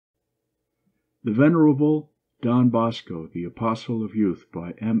The Venerable Don Bosco, the Apostle of Youth,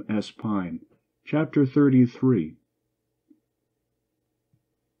 by M. S. Pine. Chapter 33.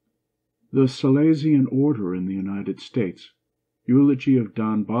 The Salesian Order in the United States. Eulogy of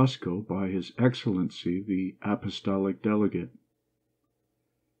Don Bosco by His Excellency the Apostolic Delegate.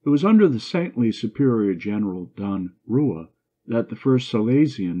 It was under the saintly Superior General Don Rua that the first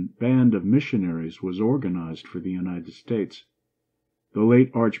Salesian band of missionaries was organized for the United States. The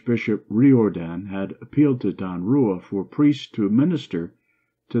late Archbishop Riordan had appealed to Don Rua for priests to minister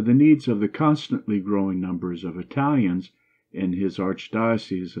to the needs of the constantly growing numbers of Italians in his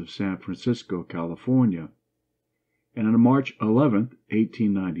Archdiocese of San Francisco, California. And on March 11,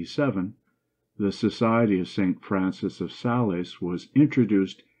 1897, the Society of St. Francis of Sales was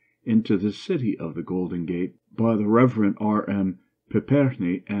introduced into the city of the Golden Gate by the Reverend R. M.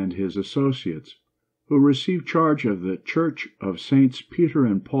 Piperni and his associates, who received charge of the Church of Saints Peter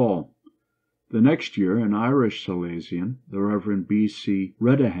and Paul. The next year, an Irish Salesian, the Reverend B. C.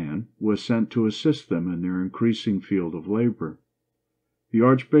 Redahan, was sent to assist them in their increasing field of labor. The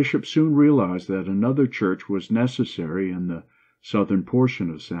Archbishop soon realized that another church was necessary in the southern portion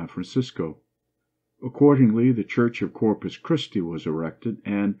of San Francisco. Accordingly, the Church of Corpus Christi was erected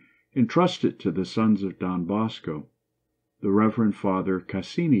and entrusted to the sons of Don Bosco, the Reverend Father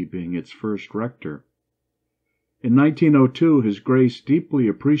Cassini being its first rector. In 1902, His Grace, deeply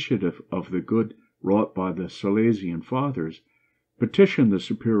appreciative of the good wrought by the Salesian Fathers, petitioned the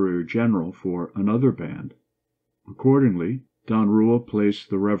Superior General for another band. Accordingly, Don Rua placed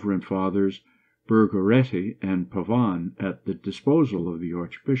the Reverend Fathers Bergoretti and Pavan at the disposal of the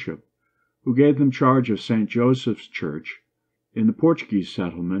Archbishop, who gave them charge of St. Joseph's Church in the Portuguese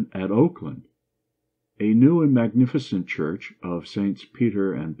settlement at Oakland. A new and magnificent church of Saints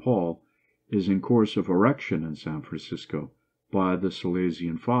Peter and Paul is in course of erection in San Francisco by the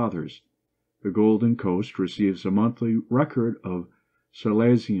Salesian Fathers. The Golden Coast receives a monthly record of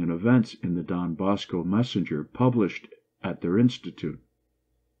Salesian events in the Don Bosco Messenger, published at their institute.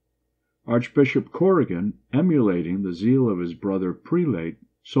 Archbishop Corrigan, emulating the zeal of his brother prelate,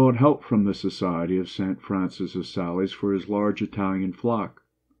 sought help from the Society of St. Francis of Sales for his large Italian flock.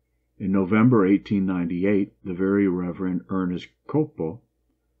 In November 1898, the Very Reverend Ernest Coppo,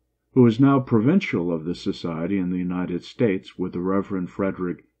 who is now provincial of the Society in the United States, with the Reverend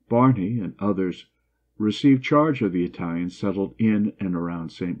Frederick Barney and others, received charge of the Italians settled in and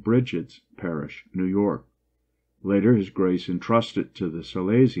around St. Bridget's Parish, New York. Later, His Grace entrusted to the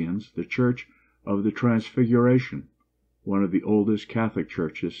Salesians the Church of the Transfiguration, one of the oldest Catholic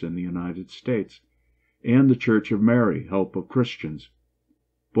churches in the United States, and the Church of Mary, Help of Christians.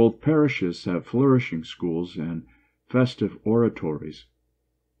 Both parishes have flourishing schools and festive oratories.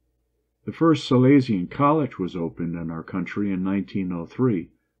 The first Salesian college was opened in our country in 1903,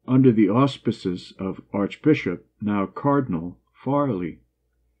 under the auspices of Archbishop, now Cardinal, Farley,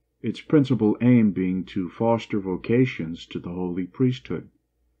 its principal aim being to foster vocations to the holy priesthood.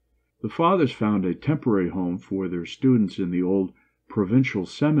 The Fathers found a temporary home for their students in the old provincial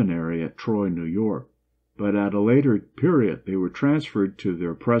seminary at Troy, New York, but at a later period they were transferred to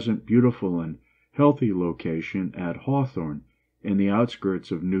their present beautiful and healthy location at Hawthorne, in the outskirts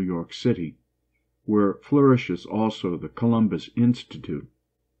of New York City, where flourishes also the Columbus Institute.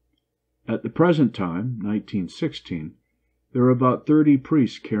 At the present time, 1916, there are about 30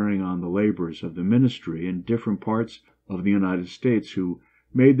 priests carrying on the labors of the ministry in different parts of the United States who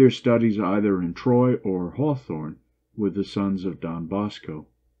made their studies either in Troy or Hawthorne with the sons of Don Bosco.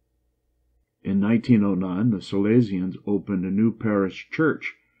 In 1909, the Salesians opened a new parish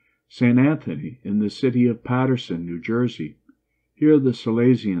church, St. Anthony, in the city of Paterson, New Jersey. Here the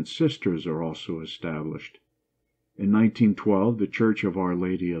Salesian Sisters are also established. In 1912, the Church of Our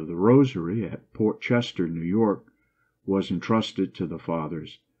Lady of the Rosary at Port Chester, New York, was entrusted to the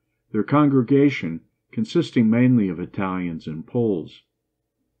Fathers, their congregation consisting mainly of Italians and Poles.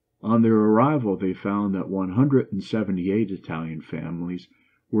 On their arrival, they found that 178 Italian families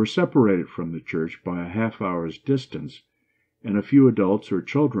were separated from the church by a half-hour's distance, and a few adults or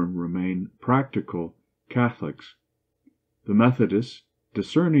children remained practical Catholics. The Methodists,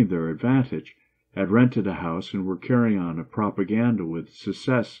 discerning their advantage, had rented a house and were carrying on a propaganda with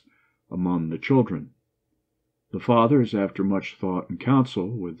success among the children. The Fathers, after much thought and counsel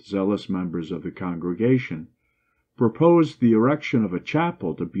with zealous members of the congregation, proposed the erection of a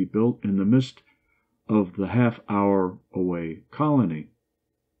chapel to be built in the midst of the half-hour away colony.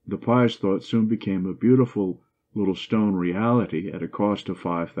 The pious thought soon became a beautiful little stone reality at a cost of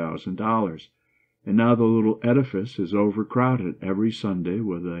 $5,000, and now the little edifice is overcrowded every Sunday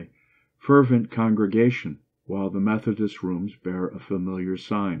with a fervent congregation, while the Methodist rooms bear a familiar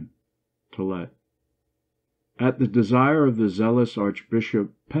sign, to let. At the desire of the zealous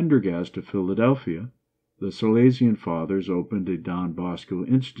Archbishop Pendergast of Philadelphia, the Salesian Fathers opened a Don Bosco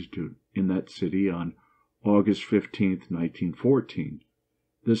Institute in that city on August 15, 1914.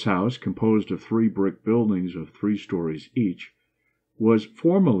 This house, composed of 3 brick buildings of 3 stories each, was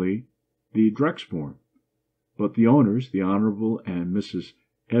formerly the Drexmoor, but the owners, the Honorable and Mrs.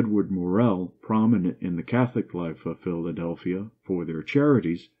 Edward Morrell, prominent in the Catholic life of Philadelphia for their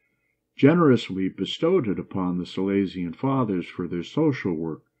charities, generously bestowed it upon the Salesian Fathers for their social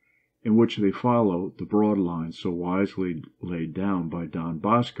work, in which they follow the broad lines so wisely laid down by Don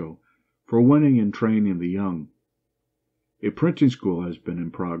Bosco for winning and training the young. A printing school has been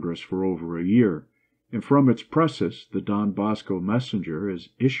in progress for over a year, and from its presses the Don Bosco Messenger is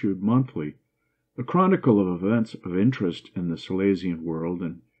issued monthly, a chronicle of events of interest in the Salesian world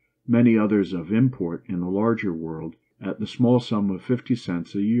and many others of import in the larger world, at the small sum of 50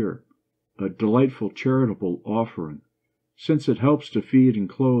 cents a year, a delightful charitable offering, since it helps to feed and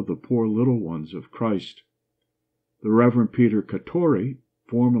clothe the poor little ones of Christ. The Reverend Peter Cattori,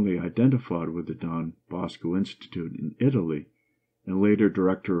 formerly identified with the Don Bosco Institute in Italy, and later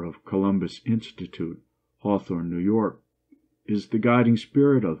director of Columbus Institute, Hawthorne, New York, is the guiding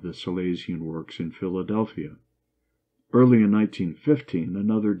spirit of the Salesian works in Philadelphia. Early in 1915,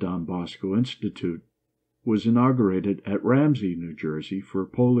 another Don Bosco Institute was inaugurated at Ramsey, New Jersey, for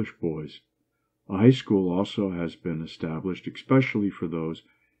Polish boys. A high school also has been established, especially for those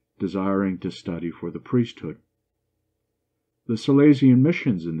desiring to study for the priesthood. The Salesian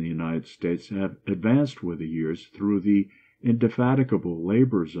missions in the United States have advanced with the years through the indefatigable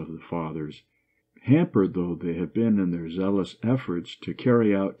labors of the Fathers, hampered though they have been in their zealous efforts to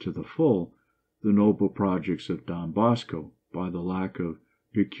carry out to the full the noble projects of Don Bosco by the lack of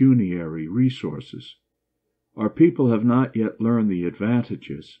pecuniary resources. Our people have not yet learned the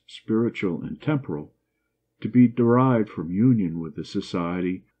advantages, spiritual and temporal, to be derived from union with the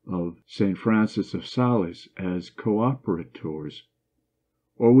Society of St. Francis of Sales as cooperators,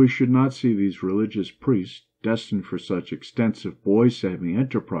 or we should not see these religious priests, destined for such extensive boy-saving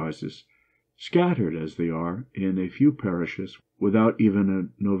enterprises, scattered as they are in a few parishes, without even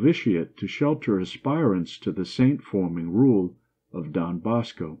a novitiate to shelter aspirants to the saint-forming rule of Don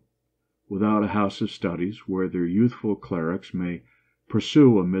Bosco, without a house of studies where their youthful clerics may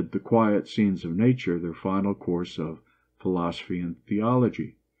pursue amid the quiet scenes of nature their final course of philosophy and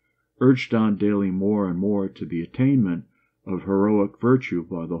theology, urged on daily more and more to the attainment of heroic virtue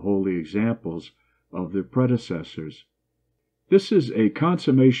by the holy examples of their predecessors. This is a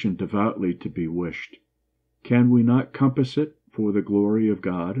consummation devoutly to be wished. Can we not compass it for the glory of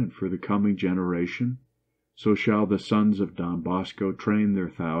God and for the coming generation? So shall the sons of Don Bosco train their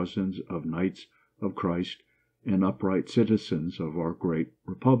thousands of knights of Christ and upright citizens of our great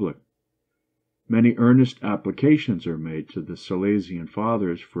republic. Many earnest applications are made to the Salesian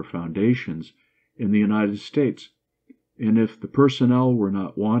Fathers for foundations in the United States, and if the personnel were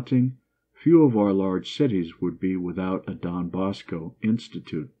not wanting, few of our large cities would be without a Don Bosco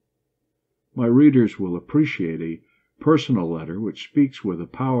Institute. My readers will appreciate a personal letter which speaks with a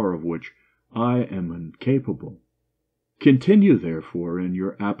power of which I am incapable. Continue, therefore, in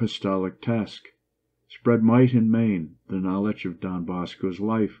your apostolic task. Spread might and main the knowledge of Don Bosco's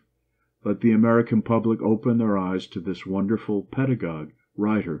life. Let the American public open their eyes to this wonderful pedagogue,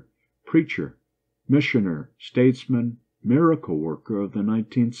 writer, preacher, missioner, statesman, miracle worker of the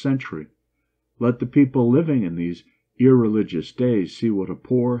 19th century. Let the people living in these irreligious days see what a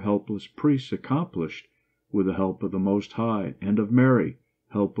poor, helpless priest accomplished with the help of the Most High and of Mary,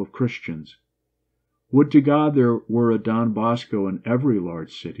 help of Christians. Would to God there were a Don Bosco in every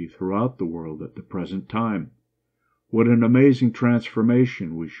large city throughout the world at the present time. What an amazing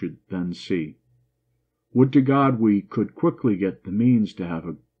transformation we should then see. Would to God we could quickly get the means to have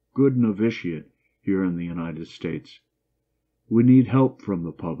a good novitiate here in the United States. We need help from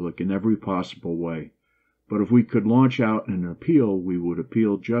the public in every possible way, but if we could launch out an appeal, we would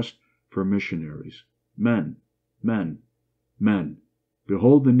appeal just for missionaries. Men, men, men.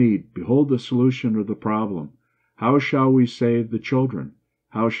 Behold the need, behold the solution of the problem. How shall we save the children?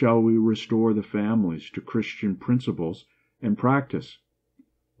 How shall we restore the families to Christian principles and practice?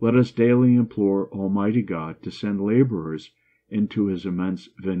 Let us daily implore Almighty God to send laborers into his immense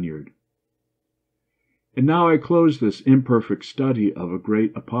vineyard. And now I close this imperfect study of a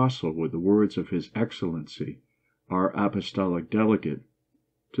great apostle with the words of His Excellency, our Apostolic Delegate,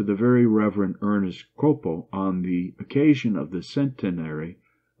 to the Very Reverend Ernest Copel on the occasion of the centenary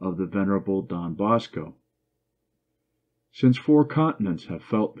of the Venerable Don Bosco. Since 4 continents have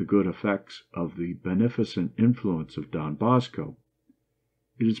felt the good effects of the beneficent influence of Don Bosco,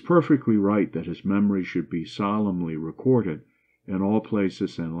 It is perfectly right that his memory should be solemnly recorded in all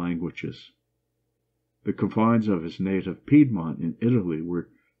places and languages. The confines of his native Piedmont in Italy were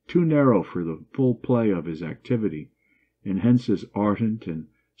too narrow for the full play of his activity, and hence his ardent and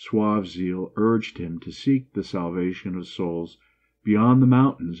suave zeal urged him to seek the salvation of souls beyond the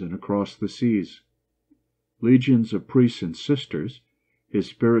mountains and across the seas. Legions of priests and sisters, his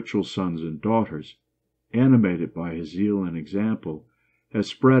spiritual sons and daughters, animated by his zeal and example, have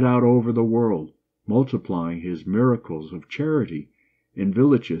spread out over the world, multiplying his miracles of charity in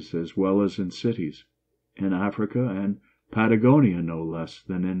villages as well as in cities, in Africa and Patagonia no less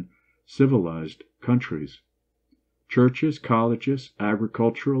than in civilized countries. Churches, colleges,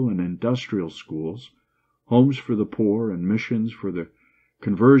 agricultural and industrial schools, homes for the poor, and missions for the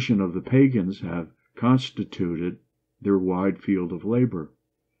conversion of the pagans have constituted their wide field of labor.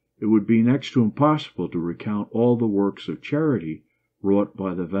 It would be next to impossible to recount all the works of charity wrought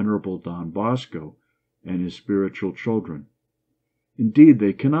by the Venerable Don Bosco and his spiritual children. Indeed,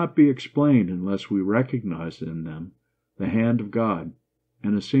 they cannot be explained unless we recognize in them the hand of God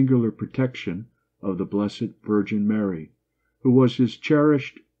and a singular protection of the Blessed Virgin Mary, who was his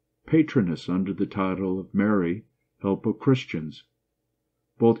cherished patroness under the title of Mary, Help of Christians.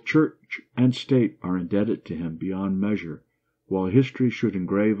 Both Church and State are indebted to him beyond measure, while history should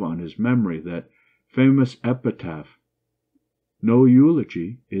engrave on his memory that famous epitaph, "No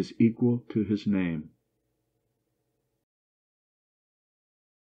eulogy is equal to his name."